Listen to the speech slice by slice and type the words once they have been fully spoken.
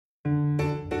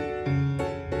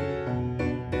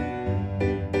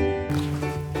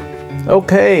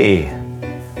Okay,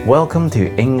 welcome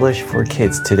to English for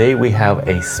Kids. Today we have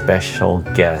a special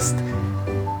guest.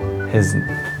 His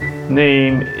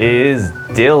name is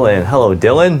Dylan. Hello,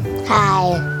 Dylan.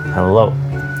 Hi. Hello.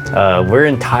 We're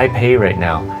in Taipei right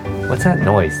now. What's that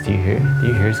noise? Do you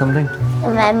hear something?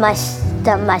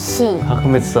 The machine. How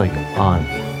come it's like on?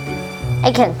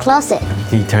 I can close it.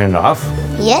 Can you turn it off?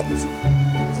 Yes.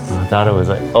 I thought it was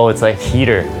like, oh, it's like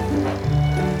heater.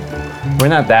 We're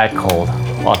not that cold.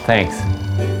 Oh, thanks.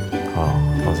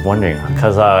 Oh, I was wondering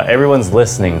because everyone's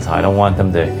listening, so I don't want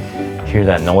them to hear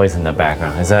that noise in the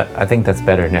background. I think that's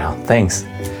better now. Thanks.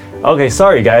 Okay,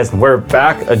 sorry guys. We're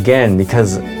back again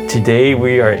because today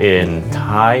we are in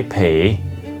Taipei,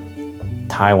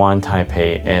 Taiwan,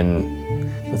 Taipei,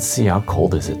 and let's see, how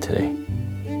cold is it today?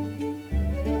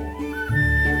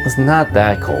 It's not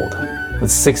that cold.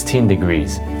 It's 16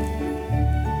 degrees.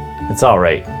 It's all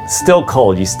right. Still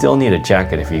cold. You still need a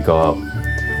jacket if you go out.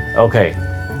 Okay,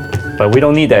 but we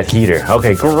don't need that heater.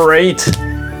 Okay, great.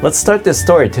 Let's start this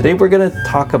story. Today we're gonna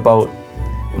talk about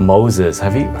Moses.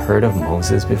 Have you heard of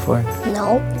Moses before?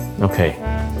 No. Okay.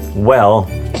 Well,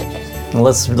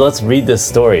 let's read this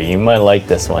story. You might like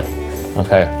this one.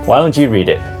 Okay. Why don't you read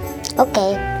it?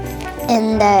 Okay.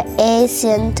 In the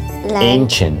ancient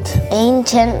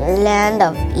land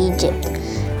of Egypt,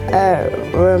 a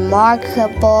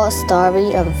remarkable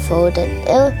story unfolded.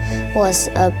 It was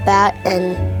about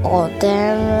an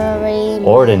ordinary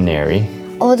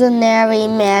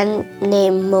man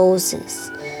named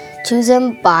Moses,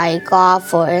 chosen by God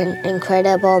for an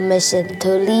incredible mission to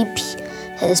lead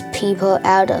his people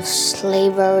out of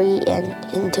slavery and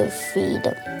into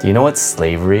freedom. Do you know what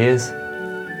slavery is?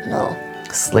 No.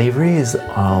 Slavery is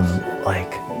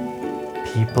like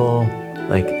people,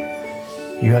 like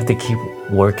you have to keep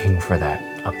working for that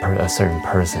a certain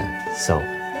person. So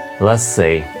let's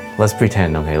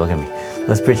pretend, okay, look at me.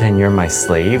 Let's pretend you're my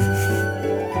slave.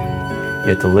 You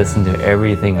have to listen to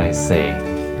everything I say.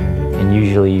 And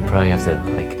usually you probably have to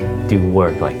like do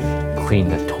work like clean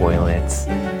the toilets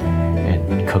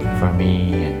and cook for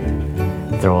me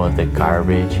and throw out the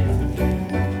garbage.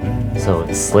 So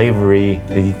slavery,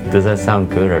 does that sound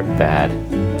good or bad?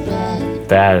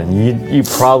 Bad. You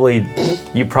probably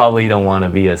don't want to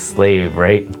be a slave,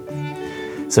 right?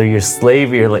 So you're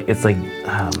slave, it's like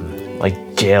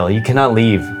jail. You cannot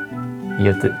leave. You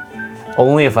have to,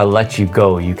 only if I let you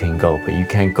go, you can go, but you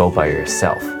can't go by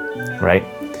yourself, right?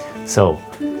 So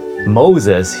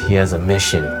Moses, he has a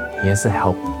mission. He has to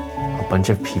help a bunch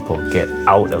of people get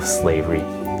out of slavery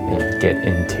and get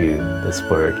into this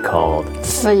word called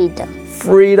freedom.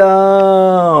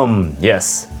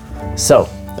 Yes. So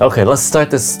okay, let's start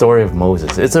the story of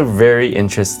Moses. It's a very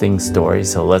interesting story,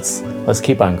 so let's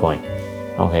keep on going.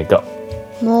 Okay, go.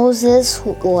 Moses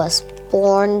was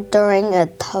born during a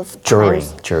tough time.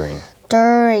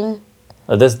 During.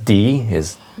 This D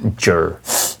is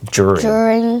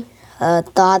during a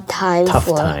tough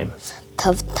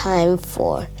time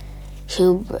for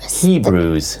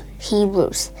Hebrews.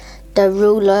 The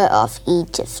ruler of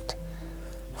Egypt.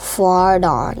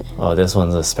 Pharaoh. Oh, this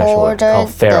one's a special word called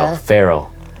Pharaoh.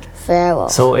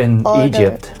 So in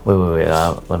Egypt, wait,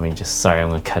 let me just, sorry, I'm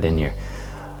going to cut in here.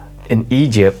 In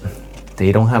Egypt,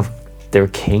 they don't have, their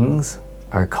kings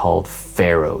are called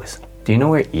pharaohs. Do you know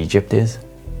where Egypt is?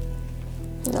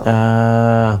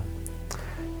 No.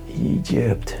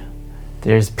 Egypt.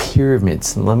 There's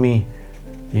pyramids. Do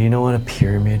you know what a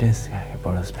pyramid is? Yeah, I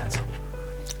borrow this pencil.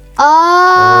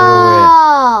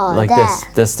 Oh, like that.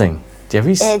 this thing.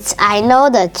 I know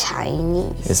the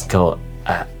Chinese. It's called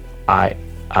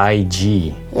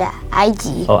IG. Yeah,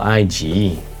 IG. Oh,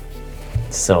 IG.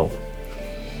 So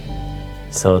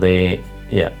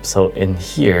in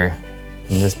here,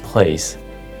 in this place,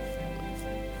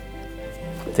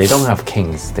 they don't have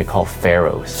kings. They're called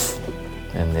pharaohs.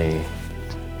 And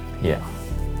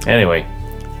anyway.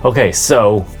 Okay,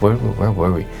 so where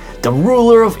were we? The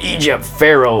ruler of Egypt,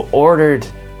 Pharaoh, ordered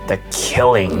the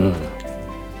killing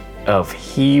of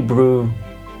Hebrew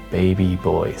baby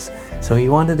boys. So he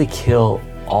wanted to kill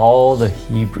all the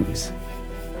Hebrews.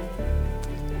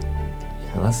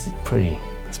 Yeah, that's pretty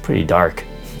dark.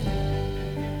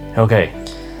 Okay,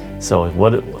 so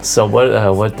what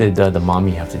did the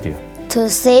mommy have to do? To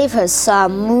save her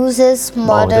son, Moses'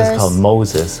 mother. This is called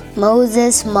Moses.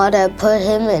 Moses' mother put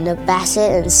him in a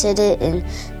basket and set it in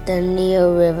the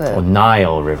Nile River.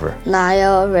 Nile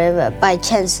River. By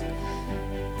chance,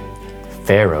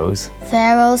 Pharaoh's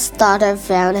daughter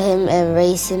found him and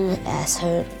raised him as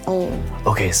her own.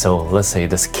 Okay, so let's say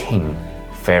this king,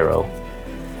 Pharaoh,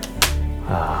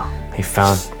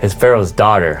 Pharaoh's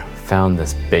daughter found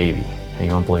this baby.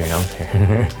 You want to blow your nose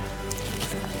here?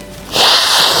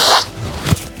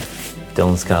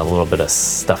 Dylan's got a little bit of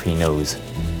stuffy nose.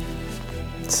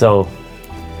 So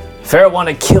Pharaoh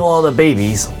wanted to kill all the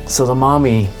babies. So the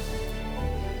mommy,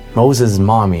 Moses'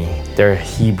 mommy, they're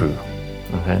Hebrew.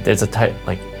 Okay, there's a type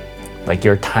like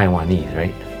you're Taiwanese,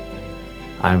 right?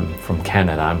 I'm from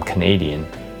Canada. I'm Canadian.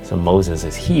 So Moses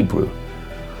is Hebrew.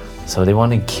 So they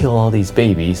want to kill all these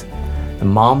babies. The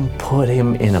mom put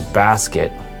him in a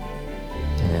basket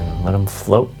and then let him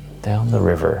float down the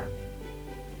river.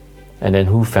 And then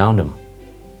who found him?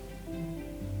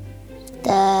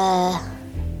 The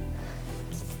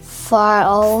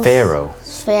Pharaoh's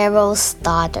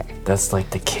daughter. That's like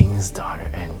the king's daughter.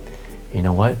 And you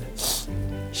know what?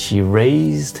 She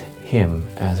raised him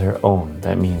as her own.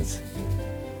 That means,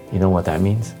 you know what that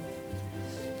means?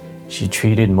 She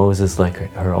treated Moses like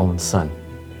her own son.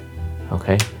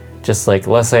 Okay? Just like,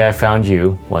 let's say I found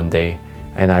you one day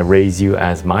and I raise you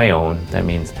as my own. That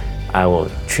means I will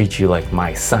treat you like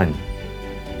my son.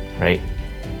 Right?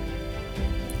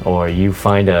 Or you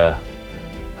find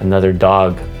another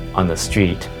dog on the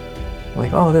street.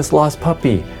 Like, oh, this lost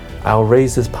puppy. I'll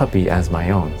raise this puppy as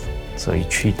my own. So you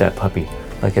treat that puppy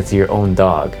like it's your own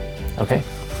dog. Okay?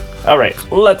 All right,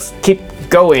 let's keep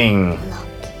going.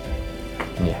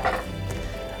 Yeah.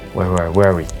 Where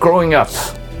are we? Growing up,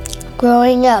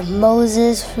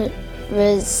 Moses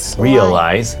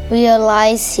realized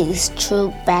his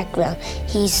true background.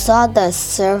 He saw the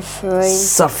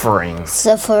suffering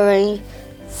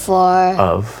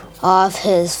of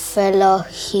his fellow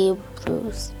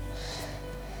Hebrews,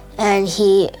 and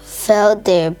he felt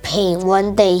their pain.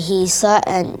 One day he saw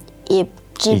an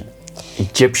Egyptian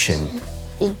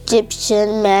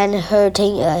man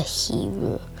hurting a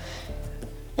Hebrew,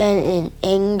 and in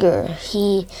anger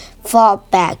he fought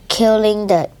back, killing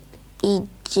the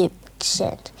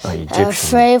Egyptian.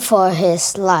 Afraid for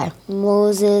his life,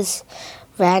 Moses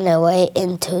ran away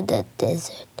into the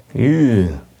desert.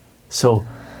 Ew. So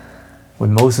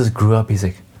when Moses grew up, he's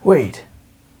like, wait,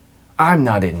 I'm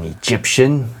not an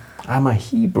Egyptian, I'm a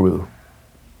Hebrew.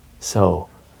 So,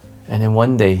 and then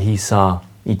one day he saw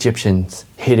Egyptians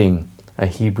hitting a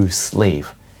Hebrew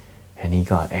slave, and he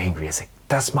got angry. He's like,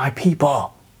 that's my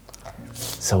people.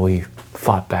 So he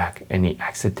fought back and he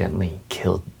accidentally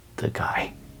killed the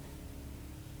guy.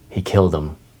 He killed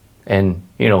him. And,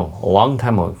 you know, a long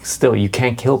time ago, still, you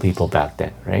can't kill people back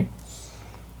then, right?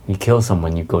 You kill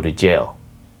someone, you go to jail.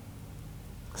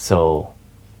 So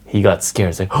he got scared.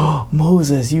 He's like, oh,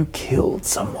 Moses, you killed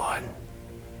someone.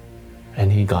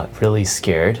 And he got really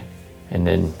scared. And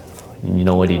then, you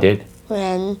know what he did?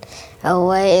 Ran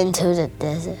away into the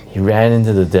desert. He ran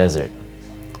into the desert.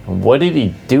 And what did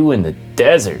he do in the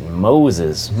desert?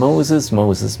 Moses.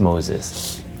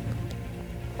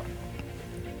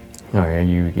 All right,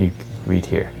 you read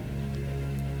here.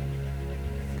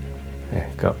 There,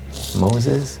 go.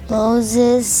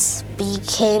 Moses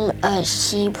became a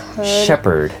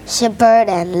shepherd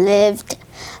and lived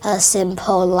a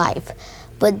simple life.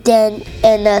 But then,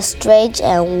 in a strange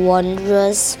and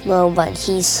wondrous moment,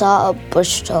 he saw a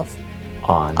bush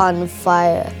on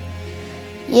fire.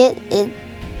 Yet it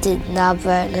did not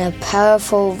burn. A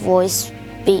powerful voice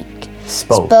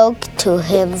spoke to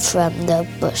him from the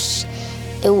bush.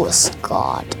 It was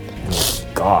God.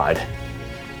 God.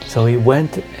 So he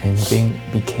went and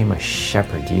became a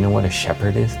shepherd. Do you know what a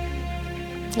shepherd is?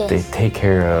 Yes. They take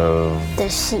care of the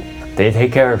sheep. They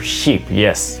take care of sheep.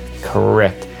 Yes,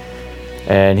 correct.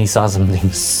 And he saw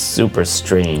something super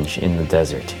strange in the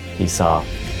desert. He saw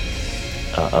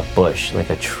a bush,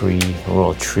 like a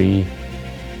little tree.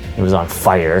 It was on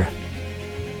fire,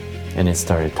 and it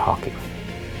started talking.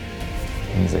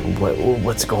 And he's like,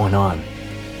 what's going on?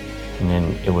 And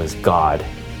then it was God.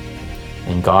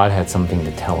 And God had something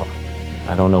to tell him.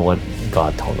 I don't know what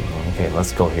God told him. Okay,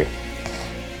 let's go here.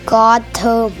 God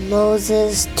told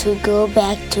Moses to go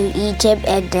back to Egypt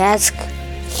and ask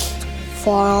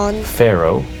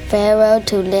Pharaoh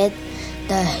to let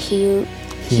the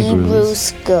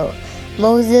Hebrews go.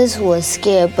 Moses was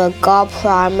scared, but God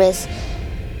promised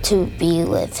to be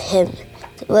with him.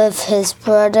 With his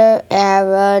brother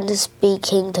Aaron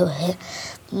speaking to him,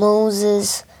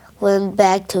 Moses went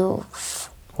to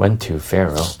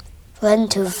Pharaoh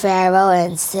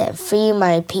and said, "Free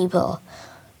my people."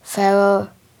 Pharaoh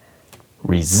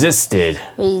resisted.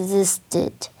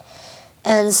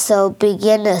 And so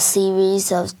began a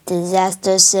series of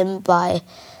disasters sent by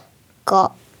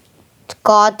God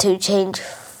to change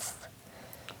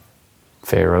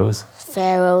Pharaoh's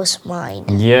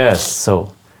mind. Yes,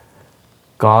 so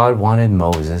God wanted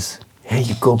Moses, hey,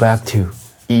 you go back to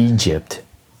Egypt,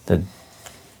 and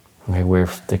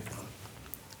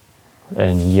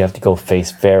you have to go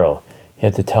face Pharaoh. You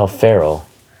have to tell Pharaoh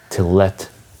to let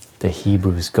the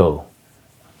Hebrews go.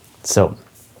 So,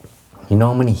 you know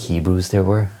how many Hebrews there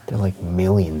were? There were like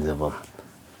millions of them.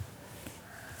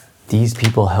 These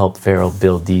people helped Pharaoh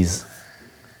build these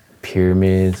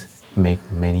pyramids, make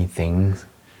many things.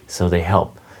 So they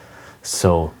help.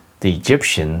 So the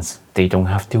Egyptians, they don't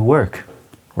have to work,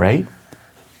 right?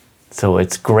 So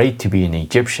it's great to be an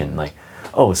Egyptian. Like,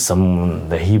 oh,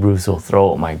 the Hebrews will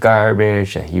throw out my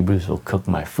garbage, the Hebrews will cook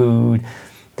my food,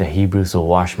 the Hebrews will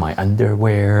wash my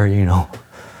underwear,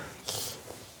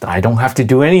 I don't have to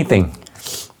do anything.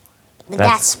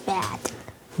 That's bad.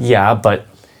 Yeah, but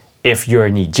if you're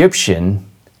an Egyptian,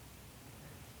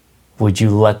 would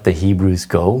you let the Hebrews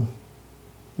go?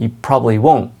 You probably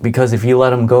won't, because if you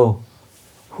let them go,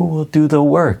 who will do the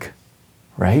work,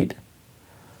 right?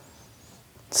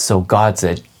 So God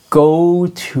said, go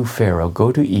to Pharaoh,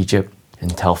 go to Egypt,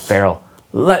 and tell Pharaoh,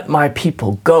 let my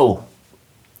people go.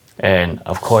 And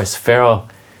of course, Pharaoh,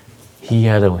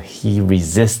 he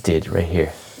resisted right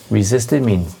here. Resisted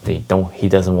means he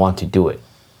doesn't want to do it.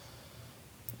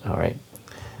 All right.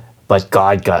 But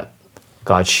God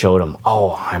showed him,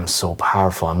 oh, I'm so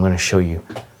powerful. I'm going to show you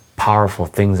powerful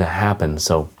things that happen.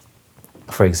 So,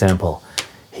 for example,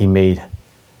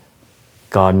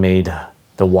 God made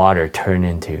the water turn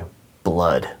into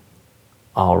blood,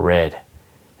 all red.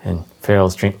 And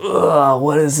Pharaoh's drinking, ugh,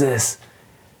 what is this?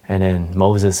 And then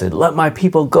Moses said, let my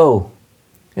people go.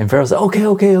 And Pharaoh said,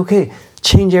 okay,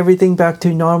 change everything back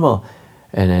to normal.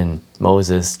 And then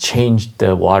Moses changed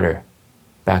the water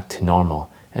back to normal.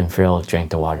 And Pharaoh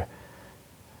drank the water.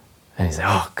 And he said,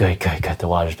 oh, good, the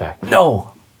water's back.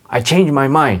 No, I changed my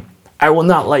mind. I will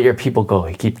not let your people go.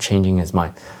 He keeps changing his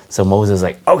mind. So Moses is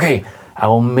like, okay, I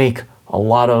will make a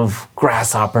lot of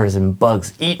grasshoppers and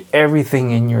bugs. Eat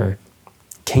everything in your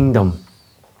kingdom.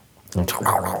 And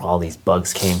all these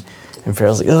bugs came. And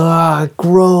Pharaoh's like,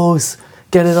 gross.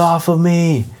 Get it off of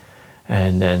me.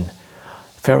 And then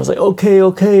Pharaoh's like,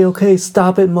 okay,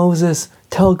 stop it, Moses.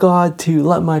 Tell God to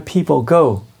let my people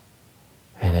go.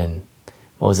 And then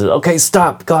Moses, okay,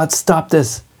 stop. God, stop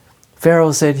this.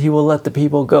 Pharaoh said he will let the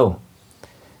people go.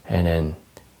 And then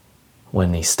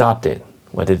when he stopped it,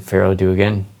 what did Pharaoh do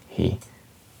again? He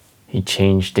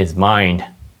changed his mind.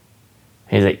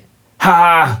 He's like,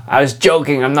 I was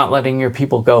joking. I'm not letting your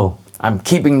people go. I'm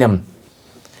keeping them.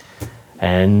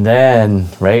 And then,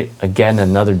 right, again,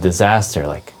 another disaster.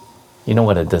 Like, you know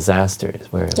what a disaster is?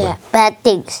 Bad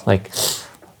things. Like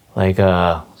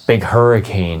a big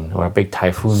hurricane or a big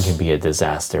typhoon can be a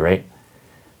disaster, right?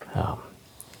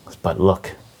 But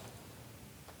look,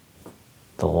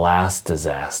 the last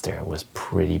disaster was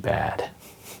pretty bad.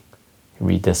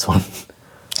 Read this one.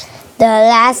 The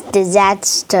last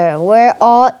disaster, where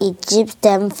all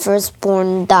Egyptian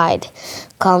firstborn died,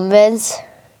 convinced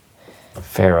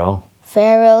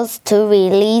Pharaohs to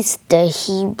release the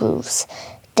Hebrews.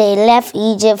 They left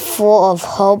Egypt full of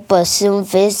hope, but soon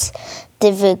faced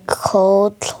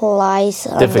difficulties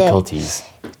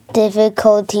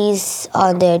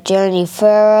on their journey.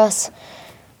 Pharaoh's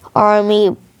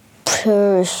army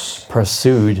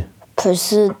pursued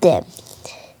them,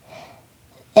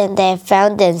 and they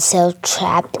found themselves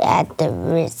trapped at the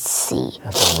Red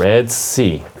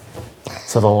Sea.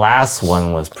 So the last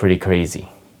one was pretty crazy.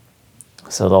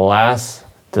 So the last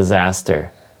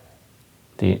disaster,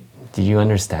 do you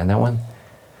understand that one?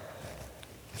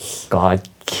 God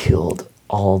killed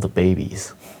all the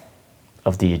babies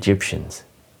of the Egyptians.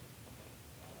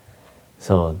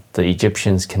 So the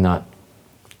Egyptians cannot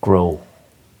grow.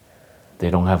 They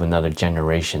don't have another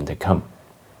generation to come.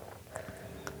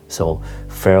 So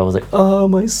Pharaoh was like, oh,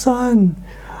 my son.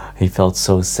 He felt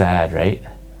so sad, right?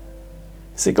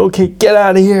 He's like, okay, get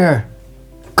out of here.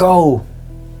 Go.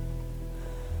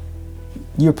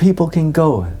 Your people can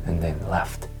go. And then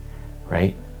left,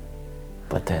 right?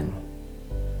 But then,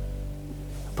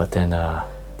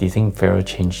 do you think Pharaoh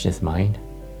changed his mind?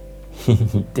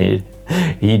 He did.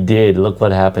 Look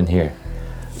what happened here.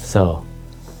 So,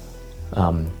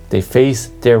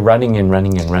 they're running,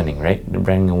 right? They're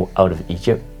running out of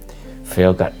Egypt.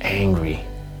 Pharaoh got angry.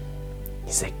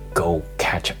 He said, go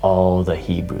catch all the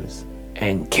Hebrews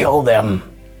and kill them.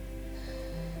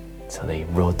 So they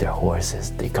rode their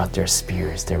horses, they got their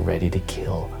spears, they're ready to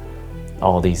kill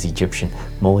all these Egyptians.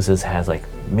 Moses has like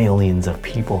millions of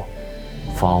people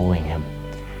following him.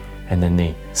 And then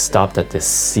they stopped at this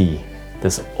sea,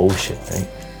 this ocean, right?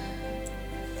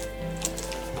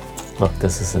 Look,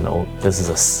 this is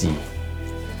a sea.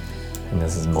 And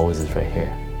this is Moses right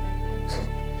here.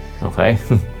 Okay?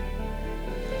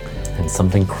 And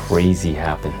something crazy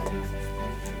happened.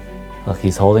 Look,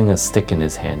 he's holding a stick in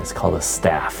his hand. It's called a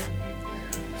staff.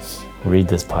 Read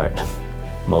this part.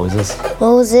 Moses?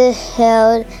 Moses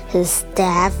held his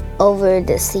staff over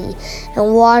the sea,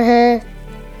 and water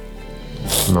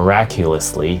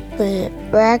Miraculously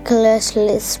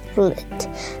split,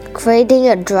 creating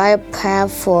a dry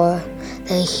path for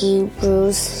the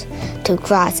Hebrews to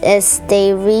cross. As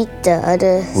they reached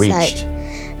the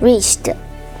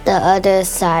other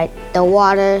side, the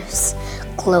waters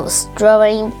closed,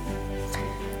 drowning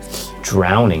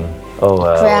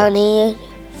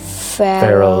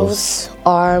Pharaoh's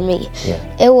army. Yeah.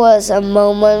 It was a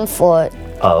moment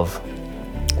Of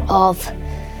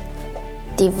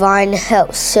divine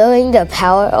help, showing the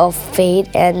power of faith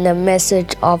and the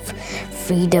message of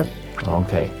freedom.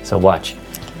 Okay, so watch.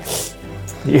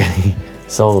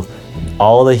 So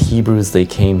all the Hebrews, they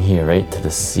came here, right, to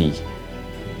the sea.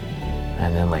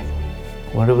 And then like,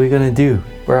 what are we gonna do?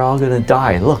 We're all gonna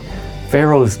die. Look,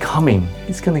 Pharaoh is coming.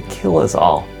 He's gonna kill us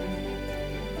all.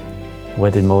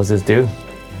 What did Moses do?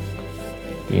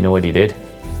 Do you know what he did?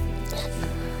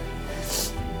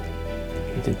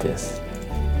 He did this.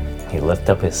 He lifted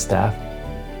up his staff,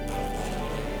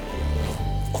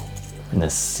 and the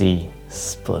sea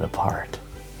split apart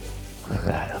like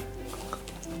that.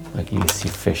 Like you see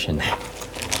fish in there.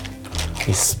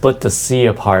 He split the sea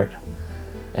apart,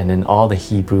 and then all the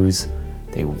Hebrews,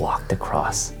 they walked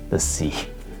across the sea,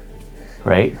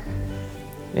 right?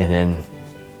 And then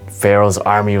Pharaoh's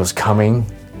army was coming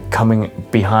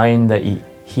behind the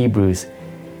Hebrews.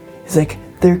 He's like,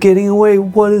 they're getting away.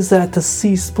 What is that? The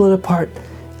sea split apart.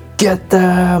 Get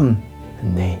them!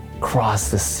 And they crossed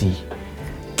the sea.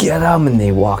 Get them! And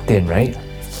they walked in, right?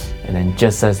 And then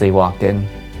just as they walked in,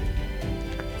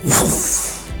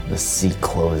 the sea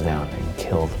closed down and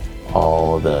killed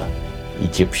all the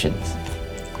Egyptians.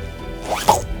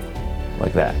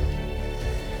 Like that.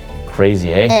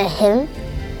 Crazy, eh?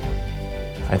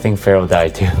 I think Pharaoh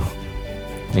died too.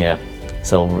 Yeah.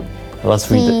 So let's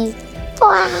read it.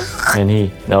 And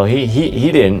he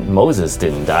didn't. Moses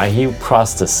didn't die. He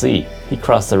crossed the sea. He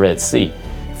crossed the Red Sea.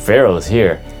 Pharaoh's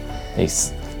here.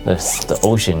 The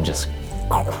ocean just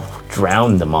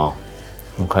drowned them all.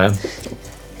 Okay.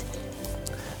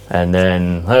 And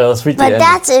then let's read the end. But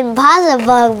that's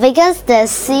impossible because the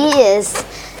sea is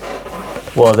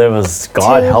Well, there was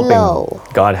God too helping. low.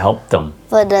 God helped them.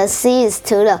 But the sea is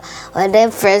too low. When they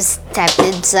first stepped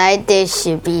inside, they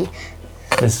should be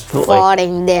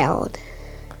falling down.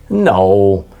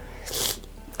 No,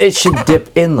 it should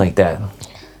dip in like that.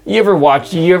 You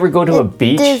ever go to a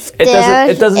beach?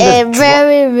 It doesn't just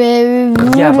very.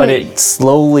 Yeah, but it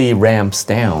slowly ramps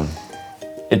down.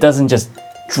 It doesn't just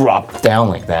drop down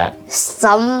like that.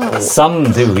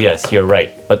 Some do, yes, you're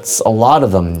right. But a lot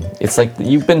of them, it's like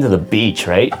you've been to the beach,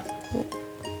 right?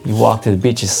 You walk to the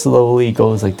beach, it slowly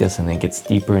goes like this and then gets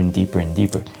deeper and deeper and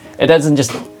deeper. It doesn't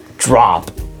just drop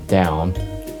down.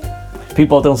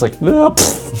 People don't like,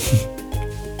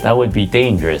 that would be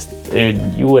dangerous.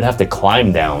 You would have to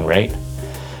climb down, right?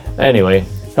 Anyway,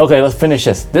 okay, let's finish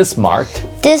this. This marked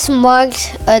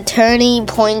a turning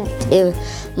point in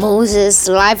Moses'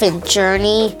 life and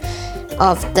journey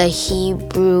of the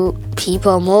Hebrew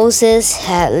people. Moses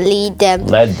had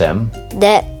led them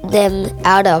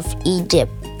out of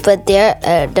Egypt, but their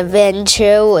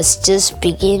adventure was just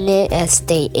beginning as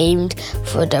they aimed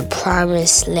for the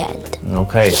promised land.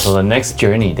 Okay, so the next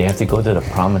journey, they have to go to the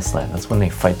promised land. That's when they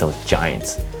fight those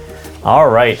giants. All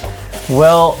right.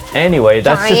 Well, anyway,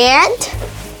 that's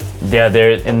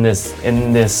they're in this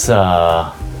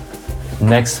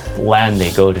next land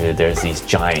they go to. There's these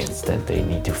giants that they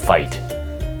need to fight,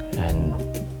 and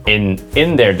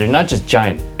in there, they're not just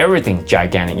giant. Everything's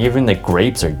gigantic. Even the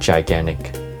grapes are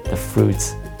gigantic. The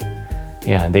fruits.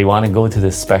 Yeah, they want to go to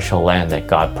this special land that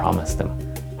God promised them.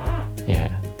 Yeah.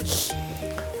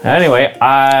 Anyway,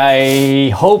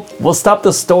 I hope we'll stop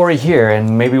the story here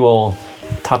and maybe we'll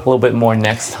talk a little bit more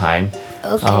next time.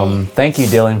 Okay. Thank you,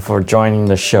 Dylan, for joining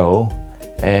the show.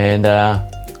 And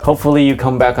hopefully you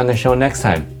come back on the show next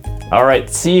time. All right,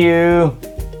 see you.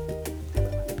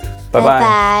 Bye-bye.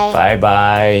 Bye-bye.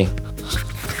 Bye-bye.